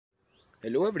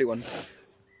Hello everyone,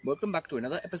 welcome back to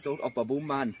another episode of Baboon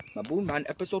Man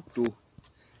episode 2.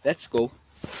 Let's go.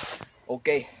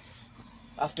 Okay,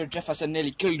 after Jefferson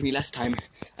nearly killed me last time,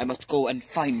 I must go and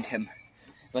find him.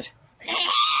 But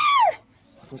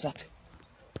what was that?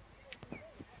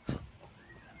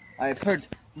 I have heard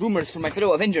rumors from my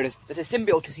fellow Avengers that a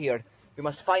symbiote is here. We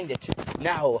must find it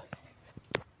now.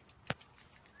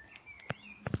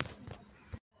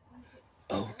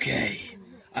 Okay,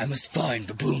 I must find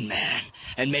Baboon Man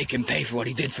and make him pay for what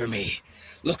he did for me.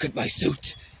 Look at my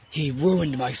suit. He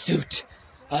ruined my suit.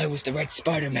 I was the Red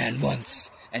Spider-Man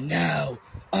once, and now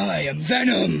I am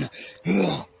Venom.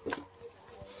 Ugh.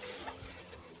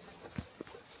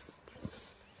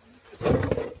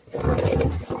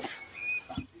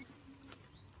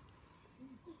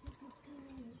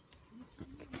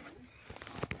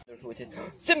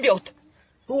 Symbiote!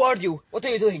 Who are you? What are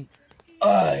you doing?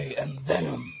 I am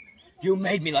Venom. You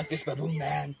made me like this, Baboon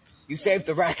Man. You saved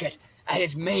the racket, and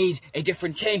it made a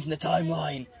different change in the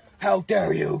timeline. How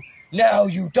dare you? Now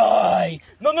you die!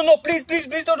 No, please,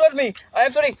 don't hurt me! I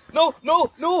am sorry! No,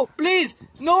 please!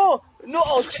 No!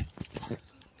 Oh, shit!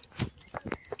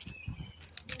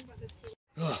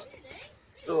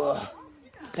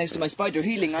 Thanks to my spider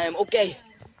healing, I am okay.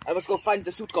 I must go find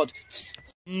the suit god.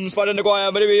 Spider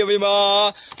Nagoya, where am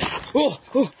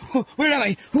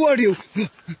I? Who are you?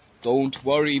 Don't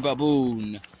worry,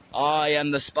 Baboon. I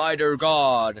am the Spider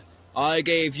God. I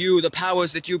gave you the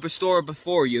powers that you bestowed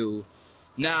before you.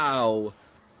 Now,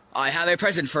 I have a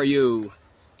present for you.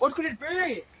 What could it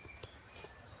be?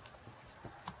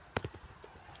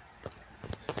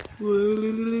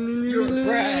 Your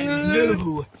brand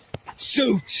new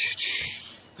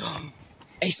suit.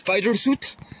 A spider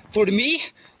suit? For me?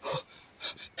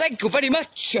 Thank you very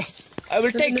much. I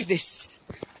will take this.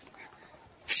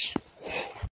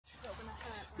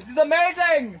 This is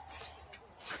amazing!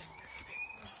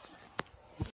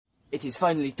 It is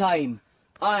finally time.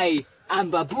 I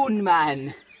am Baboon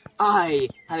Man. I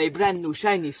have a brand new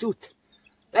shiny suit.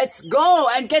 Let's go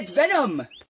and get Venom!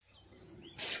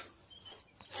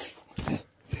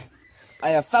 I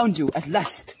have found you at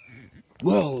last.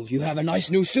 Well, you have a nice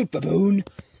new suit, Baboon,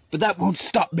 but that won't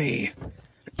stop me.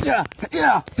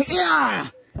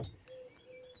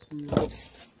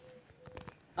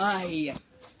 I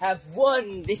have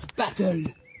won this battle.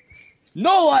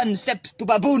 No one steps to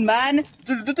Baboon Man.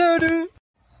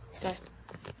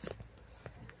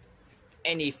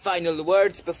 Any final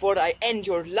words before I end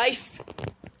your life?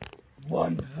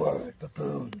 One word,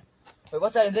 Baboon. Wait,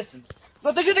 what's that in distance?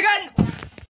 Got the shit again!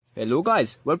 Hello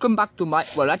guys, welcome back to my,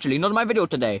 well actually not my video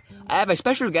today. I have a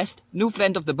special guest, new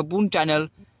friend of the Baboon channel,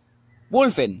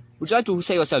 Wolfin. Would you like to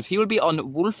say yourself? He will be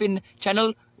on Wolfin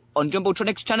channel, on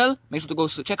Jumbotronic's channel. Make sure to go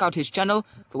check out his channel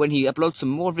for when he uploads some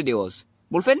more videos.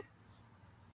 Wolfin?